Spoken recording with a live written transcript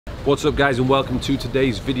What's up guys, and welcome to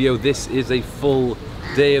today's video. This is a full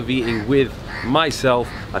day of eating with myself.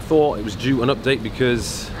 I thought it was due an update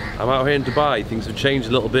because I'm out here in Dubai. Things have changed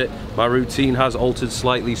a little bit. My routine has altered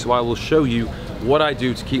slightly, so I will show you what I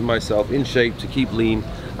do to keep myself in shape, to keep lean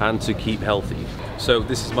and to keep healthy. So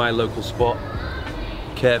this is my local spot,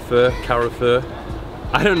 Carrefour.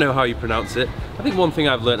 I don't know how you pronounce it. I think one thing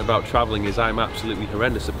I've learned about traveling is I'm absolutely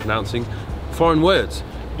horrendous at pronouncing foreign words.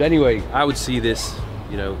 But anyway, I would see this,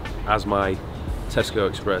 you know, as my Tesco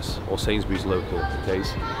Express or Sainsbury's local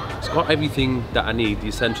case. It's got everything that I need, the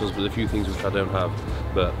essentials, but a few things which I don't have.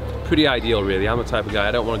 But pretty ideal really. I'm the type of guy,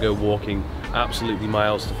 I don't want to go walking absolutely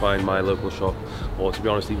miles to find my local shop, or to be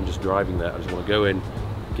honest, even just driving there. I just want to go in,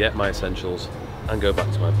 get my essentials and go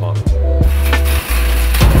back to my apartment.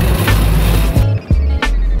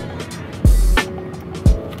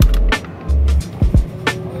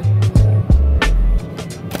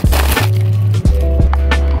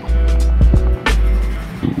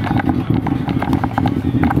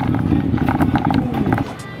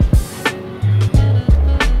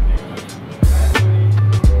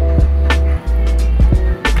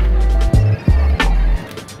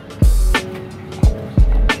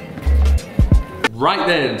 Right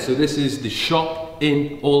then, so this is the shop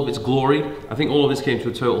in all of its glory. I think all of this came to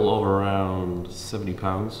a total of around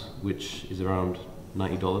 £70, which is around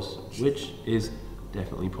 $90, which is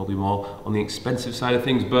definitely probably more on the expensive side of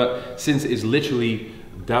things, but since it is literally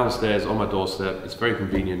downstairs on my doorstep, it's very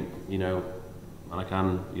convenient, you know, and I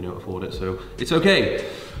can, you know, afford it, so it's okay.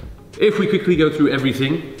 If we quickly go through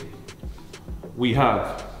everything, we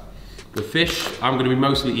have the fish. I'm going to be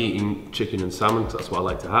mostly eating chicken and salmon, because that's what I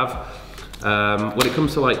like to have. When it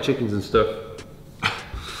comes to like chickens and stuff,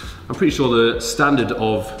 I'm pretty sure the standard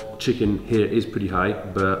of chicken here is pretty high,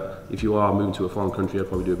 but if you are moving to a foreign country, I'd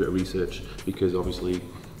probably do a bit of research, because obviously,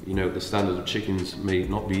 you know, the standard of chickens may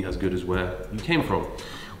not be as good as where you came from.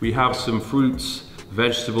 We have some fruits,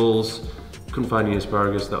 vegetables. Couldn't find any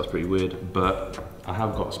asparagus, that was pretty weird, but I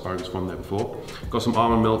have got asparagus from there before. Got some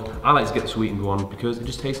almond milk. I like to get the sweetened one because it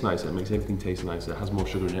just tastes nicer. It makes everything taste nicer. It has more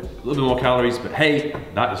sugar in it. A little bit more calories, but hey,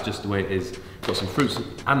 that is just the way it is. Got some fruits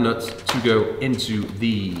and nuts to go into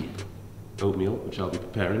the oatmeal, which I'll be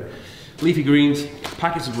preparing. Leafy greens,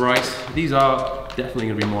 packets of rice. These are definitely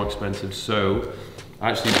gonna be more expensive, so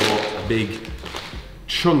I actually bought a big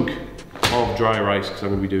chunk of dry rice because I'm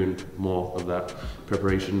gonna be doing more of that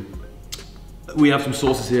preparation. We have some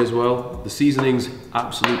sauces here as well. The seasonings,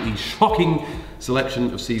 absolutely shocking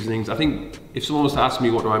selection of seasonings. I think if someone was to ask me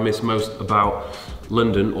what do I miss most about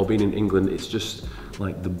London or being in England, it's just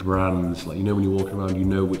like the brands. Like, you know, when you're walking around, you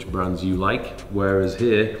know which brands you like. Whereas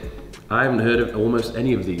here, I haven't heard of almost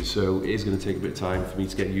any of these, so it is gonna take a bit of time for me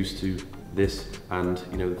to get used to this and,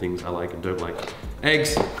 you know, the things I like and don't like.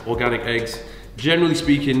 Eggs, organic eggs. Generally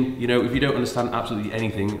speaking, you know, if you don't understand absolutely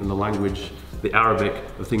anything in the language, the Arabic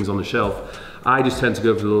of things on the shelf, I just tend to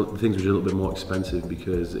go for the things which are a little bit more expensive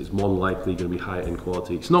because it's more than likely going to be higher in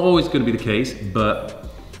quality. It's not always going to be the case, but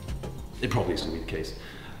it probably is going to be the case.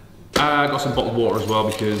 I got some bottled water as well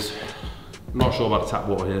because I'm not sure about the tap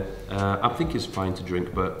water here. I think it's fine to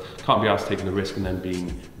drink, but can't be asked taking the risk and then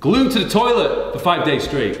being glued to the toilet for 5 days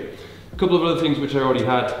straight. A couple of other things which I already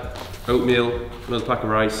had: oatmeal, another pack of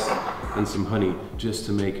rice, and some honey, just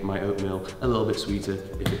to make my oatmeal a little bit sweeter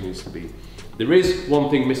if it needs to be. There is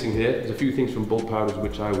one thing missing here. There's a few things from bulk powders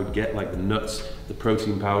which I would get, like the nuts, the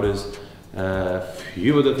protein powders, a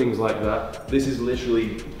few other things like that. This is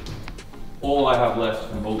literally all I have left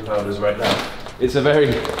from bulk powders right now. It's a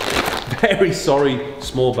very, very sorry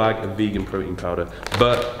small bag of vegan protein powder,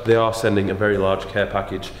 but they are sending a very large care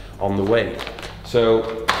package on the way.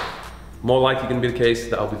 So more likely going to be the case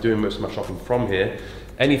that I'll be doing most of my shopping from here.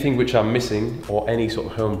 Anything which I'm missing, or any sort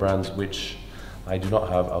of home brands which I do not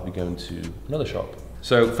have, I'll be going to another shop.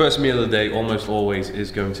 So first meal of the day almost always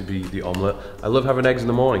is going to be the omelette. I love having eggs in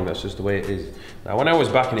the morning, that's just the way it is. Now when I was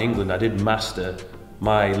back in England, I did master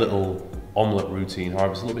my little omelette routine.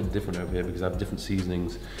 However, it's a little bit different over here because I have different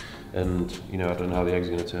seasonings and, you know, I don't know how the eggs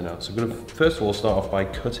are going to turn out. So I'm going to first of all start off by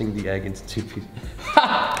cutting the egg into 2 pieces.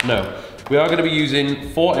 No, we are going to be using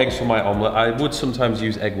 4 eggs for my omelette. I would sometimes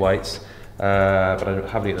use egg whites, but I don't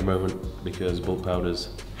have any at the moment because bulk powders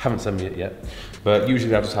haven't sent me it yet. But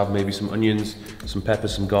usually I just have maybe some onions, some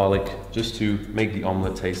peppers, some garlic, just to make the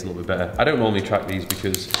omelette taste a little bit better. I don't normally track these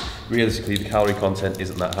because realistically the calorie content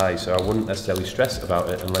isn't that high, so I wouldn't necessarily stress about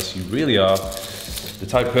it unless you really are the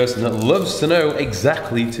type of person that loves to know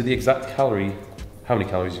exactly to the exact calorie how many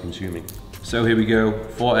calories you're consuming. So here we go,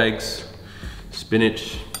 4 eggs,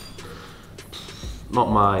 spinach. Not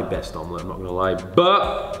my best omelette, I'm not gonna lie,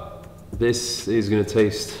 but this is gonna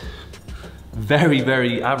taste very,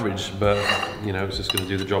 very average, but you know, it's just gonna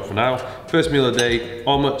do the job for now. First meal of the day,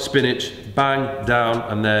 omelette, spinach, bang, down,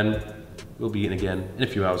 and then we'll be eating again in a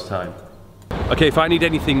few hours' time. Okay, if I need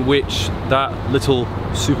anything which that little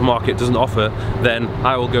supermarket doesn't offer, then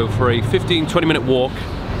I will go for a 15-20 minute walk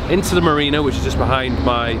into the marina, which is just behind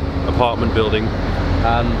my apartment building,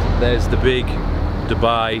 and there's the big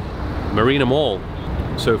Dubai Marina Mall.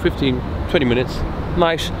 So 15-20 minutes,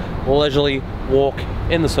 nice leisurely walk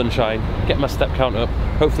in the sunshine, get my step count up,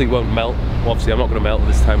 hopefully it won't melt. Well, obviously I'm not going to melt at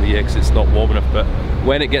this time of the year because it's not warm enough, but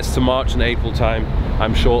when it gets to March and April time,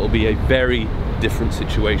 I'm sure it'll be a very different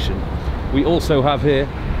situation. We also have here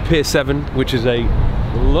Pier 7, which is a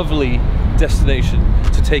lovely destination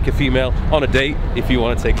to take a female on a date, if you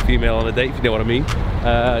want to take a female on a date, if you know what I mean.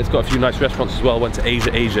 It's got a few nice restaurants as well. Went to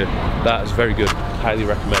Asia. That is very good, highly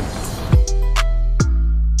recommend.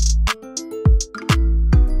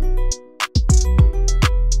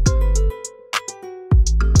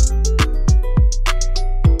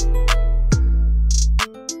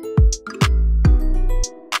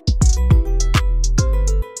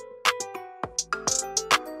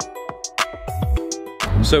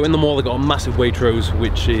 So in the mall, they've got a massive Waitrose,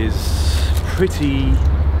 which is pretty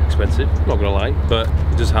expensive, not gonna lie, but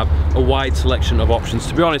it does have a wide selection of options.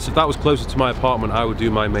 To be honest, if that was closer to my apartment, I would do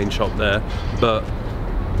my main shop there, but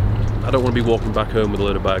I don't want to be walking back home with a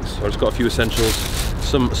load of bags. So I've just got a few essentials,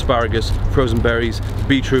 some asparagus, frozen berries,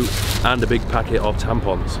 beetroot, and a big packet of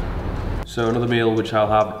tampons. So another meal which I'll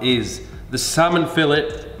have is the salmon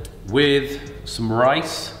fillet with some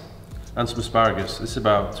rice and some asparagus. This is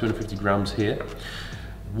about 250 grams here.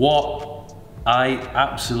 What I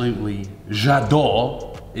absolutely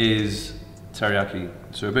j'adore is teriyaki.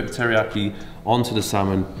 So a bit of teriyaki onto the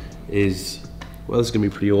salmon is, well, this is gonna be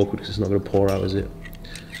pretty awkward because it's not gonna pour out, is it?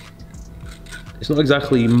 It's not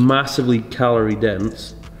exactly massively calorie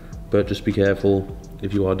dense, but just be careful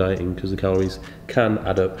if you are dieting because the calories can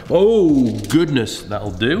add up. Oh goodness, that'll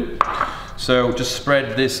do. So just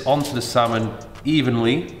spread this onto the salmon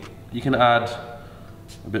evenly. You can add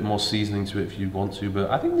a bit more seasoning to it if you want to,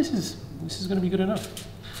 but I think this is going to be good enough.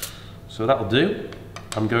 So that'll do.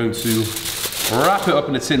 I'm going to wrap it up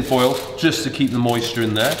in a tin foil just to keep the moisture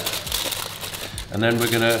in there, and then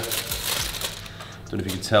we're gonna, don't know if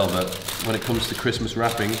you can tell, but when it comes to Christmas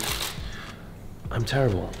wrapping, I'm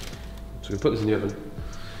terrible. So we put this in the oven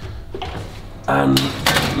and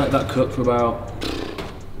let that cook for about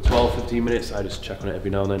 12-15 minutes. I just check on it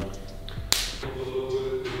every now and then.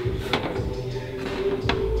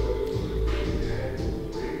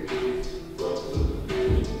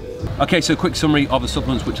 Okay, so quick summary of the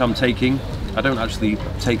supplements which I'm taking. I don't actually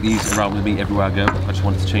take these around with me everywhere I go. I just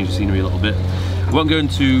wanted to change the scenery a little bit. I won't go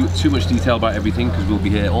into too much detail about everything because we'll be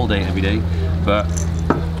here all day, every day. But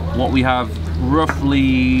what we have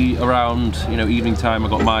roughly around, you know, evening time, I've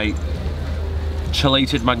got my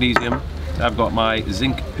chelated magnesium. I've got my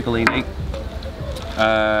zinc picolinate.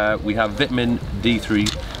 We have vitamin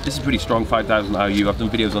D3. This is pretty strong, 5,000 IU. I've done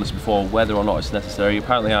videos on this before, whether or not it's necessary.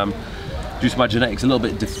 Apparently I'm, due to my genetics, a little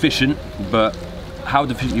bit deficient, but how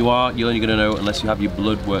deficient you are, you're only going to know unless you have your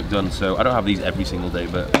blood work done. So I don't have these every single day,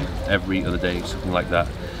 but every other day, something like that.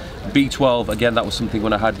 B12, again, that was something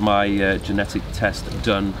when I had my genetic test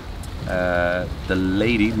done. The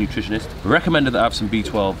lady, nutritionist, recommended that I have some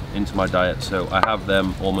B12 into my diet, so I have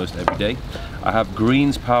them almost every day. I have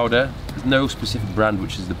greens powder. There's no specific brand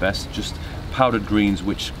which is the best, just powdered greens,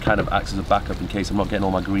 which kind of acts as a backup in case I'm not getting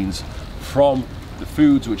all my greens from the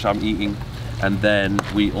foods which I'm eating. And then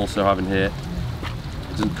we also have in here,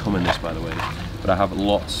 it doesn't come in this by the way, but I have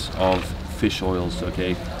lots of fish oils,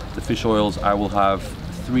 okay? The fish oils, I will have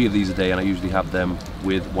 3 of these a day, and I usually have them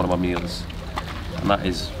with one of my meals. And that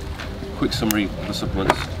is a quick summary of the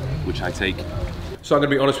supplements which I take. So I'm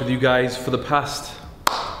gonna be honest with you guys, for the past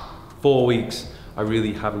 4 weeks, I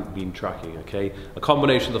really haven't been tracking, okay? A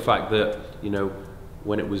combination of the fact that, you know,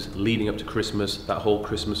 when it was leading up to Christmas, that whole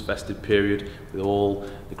Christmas festive period with all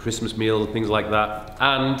the Christmas meals and things like that,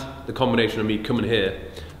 and the combination of me coming here,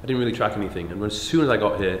 I didn't really track anything. And as soon as I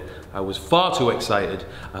got here, I was far too excited.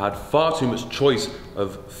 I had far too much choice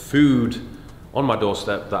of food on my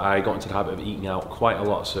doorstep that I got into the habit of eating out quite a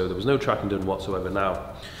lot, so there was no tracking done whatsoever.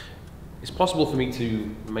 Now, it's possible for me to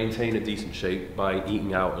maintain a decent shape by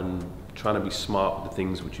eating out and trying to be smart with the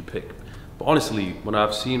things which you pick. But honestly, when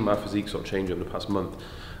I've seen my physique sort of change over the past month,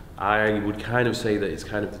 I would kind of say that it's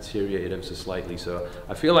kind of deteriorated ever so slightly. So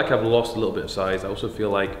I feel like I've lost a little bit of size. I also feel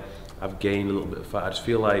like I've gained a little bit of fat. I just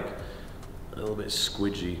feel like a little bit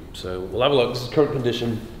squidgy. So we'll have a look. This is current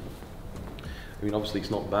condition. I mean, obviously it's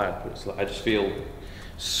not bad, but it's like I just feel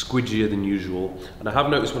squidgier than usual. And I have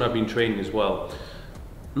noticed when I've been training as well,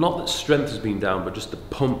 not that strength has been down, but just the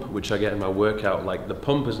pump which I get in my workout. Like the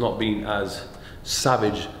pump has not been as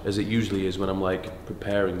savage as it usually is when I'm like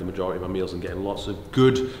preparing the majority of my meals and getting lots of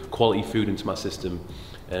good quality food into my system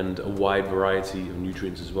and a wide variety of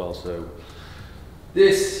nutrients as well. So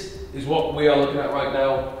this is what we are looking at right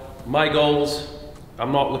now. My goals,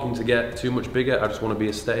 I'm not looking to get too much bigger. I just want to be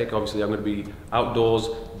aesthetic. Obviously I'm going to be outdoors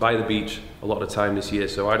by the beach a lot of the time this year,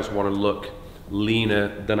 so I just want to look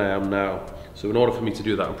leaner than I am now. So in order for me to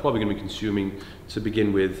do that, I'm probably going to be consuming, to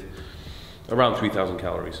begin with, around 3,000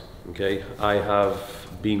 calories. Okay, I have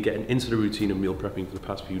been getting into the routine of meal prepping for the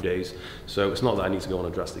past few days, so it's not that I need to go on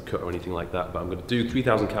a drastic cut or anything like that, but I'm going to do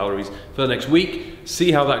 3,000 calories for the next week,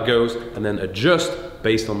 see how that goes, and then adjust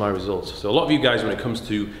based on my results. So a lot of you guys, when it comes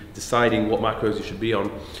to deciding what macros you should be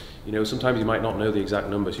on, you know, sometimes you might not know the exact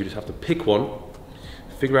numbers. You just have to pick one,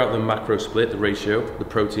 figure out the macro split, the ratio, the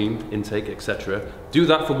protein intake, etc. Do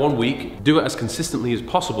that for 1 week, do it as consistently as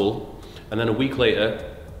possible, and then a week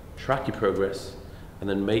later, track your progress, and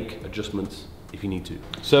then make adjustments if you need to.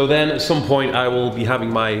 So then at some point I will be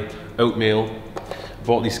having my oatmeal.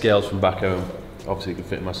 Bought these scales from back home. Obviously it can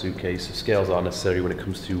fit in my suitcase. Scales are necessary when it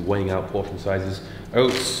comes to weighing out portion sizes.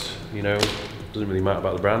 Oats, you know, doesn't really matter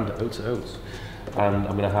about the brand, oats are oats. And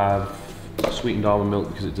I'm gonna have sweetened almond milk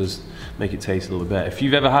because it does make it taste a little bit better. If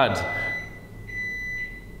you've ever had,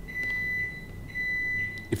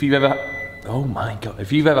 oh my God,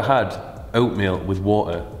 if you've ever had oatmeal with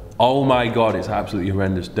water, oh my God, it's absolutely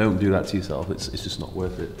horrendous. Don't do that to yourself. It's just not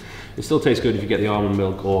worth it. It still tastes good if you get the almond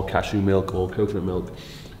milk or cashew milk or coconut milk,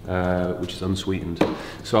 which is unsweetened.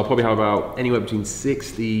 So I'll probably have about anywhere between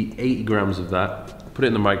 60, 80 grams of that. Put it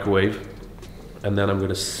in the microwave, and then I'm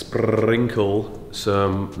gonna sprinkle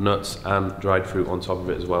some nuts and dried fruit on top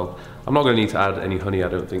of it as well. I'm not gonna need to add any honey, I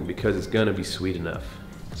don't think, because it's gonna be sweet enough.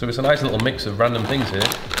 So it's a nice little mix of random things here,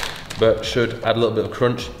 but should add a little bit of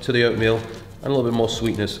crunch to the oatmeal, and a little bit more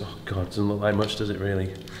sweetness. Oh God, it doesn't look like much, does it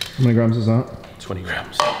really? How many grams is that? 20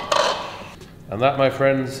 grams. And that, my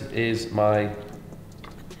friends, is my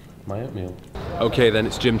oatmeal. Okay then,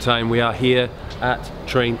 it's gym time. We are here at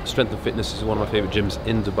Train Strength and Fitness. This is one of my favorite gyms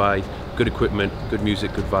in Dubai. Good equipment, good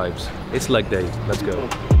music, good vibes. It's leg day, let's go.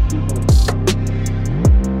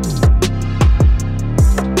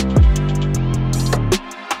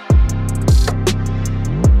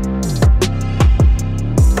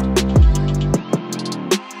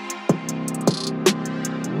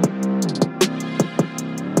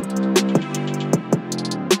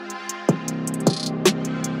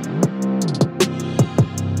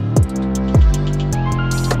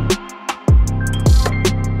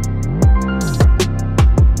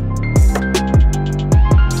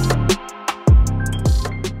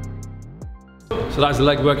 So that's the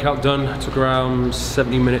leg workout done. Took around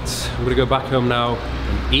 70 minutes. I'm gonna go back home now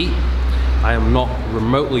and eat. I am not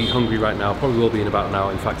remotely hungry right now. Probably will be in about an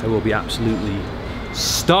hour. In fact, I will be absolutely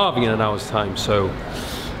starving in an hour's time. So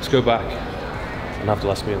let's go back and have the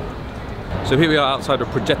last meal. So here we are outside of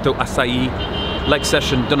Progetto Acai. Leg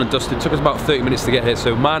session done and dusted. Took us about 30 minutes to get here,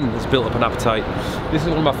 so man has built up an appetite. This is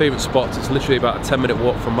one of my favorite spots. It's literally about a 10-minute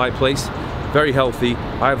walk from my place. Very healthy.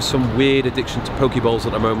 I have some weird addiction to poke bowls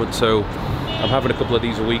at the moment, so I'm having a couple of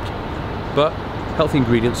these a week, but healthy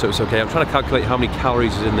ingredients, so it's okay. I'm trying to calculate how many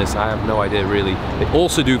calories is in this. I have no idea really. They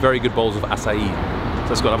also do very good bowls of acai. So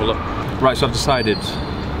let's go and have a look. Right, so I've decided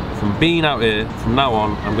from being out here, from now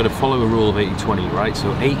on, I'm going to follow a rule of 80-20, right?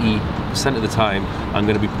 So 80% of the time, I'm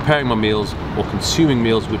going to be preparing my meals or consuming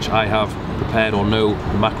meals which I have prepared or know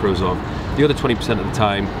the macros of. The other 20% of the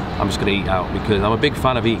time, I'm just gonna eat out because I'm a big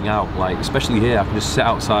fan of eating out. Like, especially here, I can just sit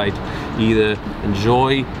outside, either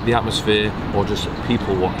enjoy the atmosphere or just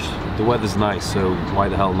people watch. The weather's nice, so why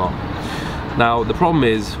the hell not? Now, the problem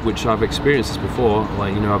is, which I've experienced this before,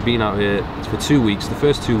 like, you know, I've been out here for 2 weeks. The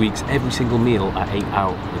first 2 weeks, every single meal I ate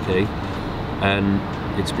out, okay? And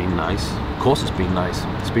it's been nice. Of course it's been nice.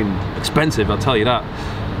 It's been expensive, I'll tell you that.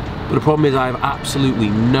 But the problem is I have absolutely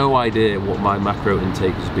no idea what my macro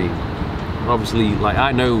intake has been. Obviously, like,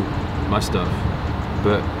 I know my stuff,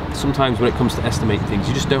 but sometimes when it comes to estimating things,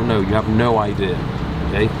 you just don't know. You have no idea,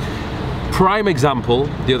 okay? Prime example,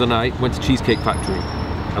 the other night, went to Cheesecake Factory,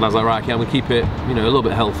 and I was like, right, okay, I'm gonna keep it, you know, a little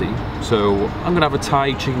bit healthy, so I'm gonna have a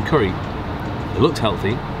Thai chicken curry. It looked healthy,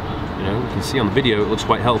 you know, you can see on the video, it looks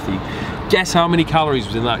quite healthy. Guess how many calories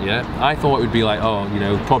was in that, yeah? I thought it would be like, oh, you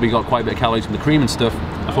know, probably got quite a bit of calories from the cream and stuff.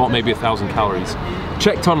 I thought maybe 1,000 calories.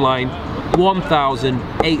 Checked online,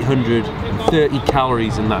 1,830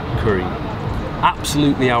 calories in that curry.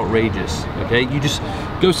 Absolutely outrageous, okay? You just,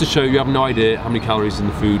 goes to show you have no idea how many calories in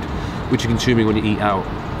the food which you're consuming when you eat out.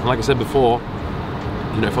 And like I said before,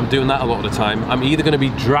 you know, if I'm doing that a lot of the time, I'm either going to be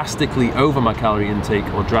drastically over my calorie intake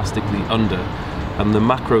or drastically under, and the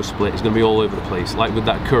macro split is going to be all over the place. Like with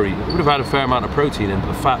that curry, it would have had a fair amount of protein in, but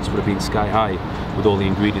the fats would have been sky high with all the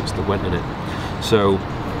ingredients that went in it. So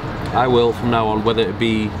I will, from now on, whether it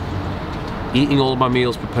be eating all of my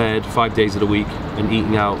meals prepared 5 days of the week and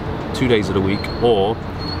eating out 2 days of the week, or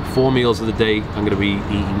 4 meals of the day I'm going to be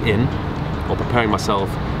eating in or preparing myself,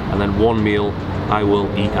 and then 1 meal I will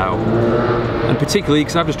eat out. And particularly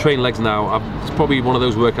because I've just trained legs now, it's probably one of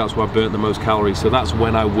those workouts where I've burnt the most calories, so that's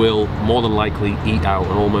when I will more than likely eat out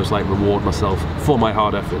and almost like reward myself for my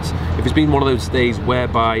hard efforts. If it's been one of those days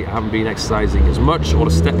whereby I haven't been exercising as much, or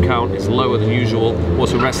the step count is lower than usual, or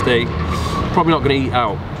it's a rest day, probably not going to eat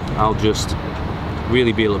out. I'll just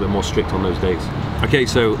really be a little bit more strict on those days. Okay,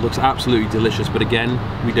 so it looks absolutely delicious, but again,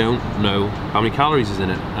 we don't know how many calories is in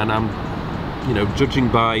it, and I'm, you know, judging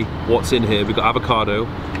by what's in here. We've got avocado,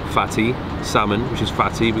 fatty, salmon, which is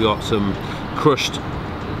fatty. We've got some crushed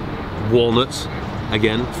walnuts,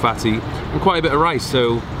 again, fatty, and quite a bit of rice.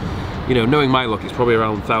 So, you know, knowing my luck, it's probably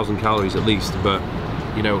around 1,000 calories at least, but,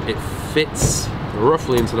 you know, it fits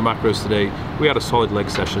roughly into the macros today. We had a solid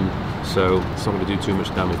leg session, so it's not going to do too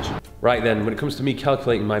much damage. Right then, when it comes to me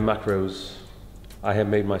calculating my macros, I have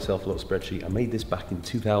made myself a little spreadsheet. I made this back in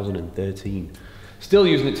 2013. Still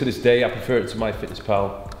using it to this day. I prefer it to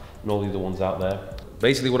MyFitnessPal and all the other ones out there.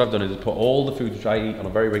 Basically what I've done is put all the foods which I eat on a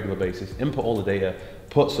very regular basis, input all the data,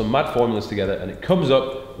 put some mad formulas together, and it comes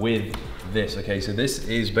up with this. Okay, so this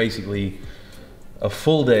is basically a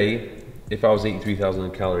full day. If I was eating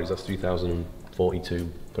 3,000 calories, that's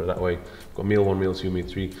 3,042, put it that way. I've got meal 1, meal 2, meal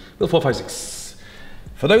 3, meal 4, 5, 6.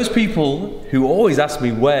 For those people who always ask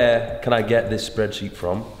me where can I get this spreadsheet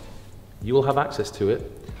from, you will have access to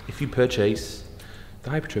it if you purchase the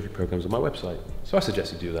hypertrophy programs on my website. So I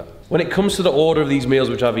suggest you do that. When it comes to the order of these meals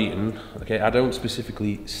which I've eaten, okay, I don't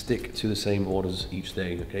specifically stick to the same orders each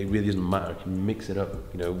day, okay? It really doesn't matter, I can mix it up,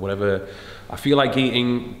 you know, whatever I feel like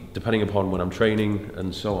eating, depending upon when I'm training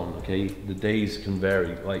and so on, okay? The days can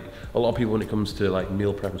vary. Like, a lot of people when it comes to like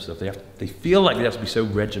meal prep and stuff, they feel like they have to be so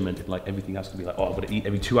regimented, like everything has to be like, oh, I've got to eat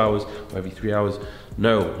every 2 hours or every 3 hours.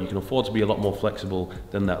 No, you can afford to be a lot more flexible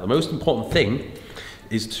than that. The most important thing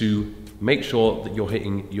is to make sure that you're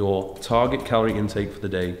hitting your target calorie intake for the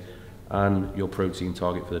day and your protein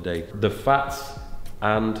target for the day. The fats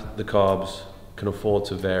and the carbs can afford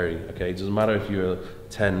to vary, okay? It doesn't matter if you're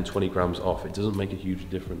 10, 20 grams off, it doesn't make a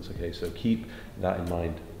huge difference, okay? So keep that in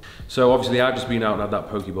mind. So obviously I've just been out and had that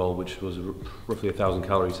poke bowl, which was roughly 1,000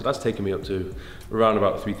 calories, so that's taken me up to around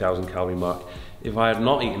about the 3,000 calorie mark. If I had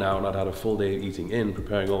not eaten out and I'd had a full day of eating in,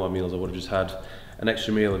 preparing all my meals, I would have just had an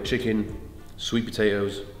extra meal of chicken, sweet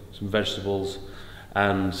potatoes, some vegetables,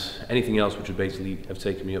 and anything else which would basically have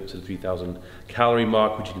taken me up to the 3,000 calorie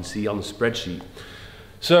mark, which you can see on the spreadsheet.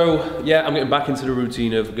 So yeah, I'm getting back into the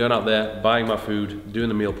routine of going out there, buying my food, doing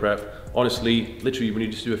the meal prep. Honestly, literally when you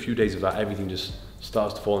just do a few days of that, everything just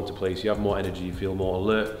starts to fall into place. You have more energy, you feel more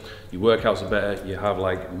alert, your workouts are better, you have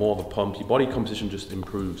like more of a pump, your body composition just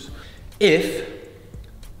improves. If,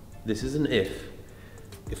 this is an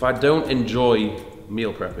if I don't enjoy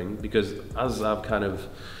meal prepping, because as I've kind of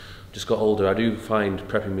just got older, I do find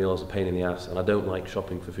prepping meals a pain in the ass, and I don't like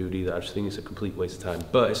shopping for food either. I just think it's a complete waste of time,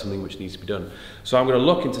 but it's something which needs to be done. So I'm going to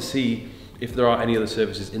look into see if there are any other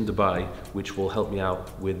services in Dubai which will help me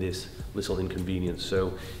out with this little inconvenience.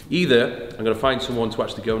 So either I'm going to find someone to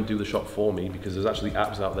actually go and do the shop for me, because there's actually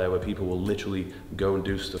apps out there where people will literally go and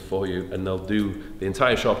do stuff for you, and they'll do the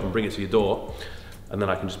entire shop and bring it to your door, and then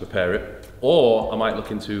I can just prepare it. Or I might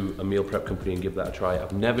look into a meal prep company and give that a try.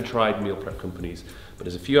 I've never tried meal prep companies, but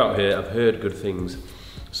there's a few out here, I've heard good things.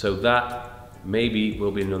 So that maybe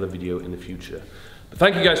will be another video in the future. But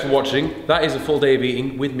thank you guys for watching. That is a full day of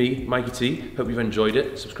eating with me, Mikey T. Hope you've enjoyed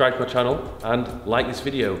it. Subscribe to my channel and like this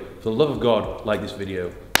video. For the love of God, like this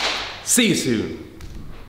video. See you soon.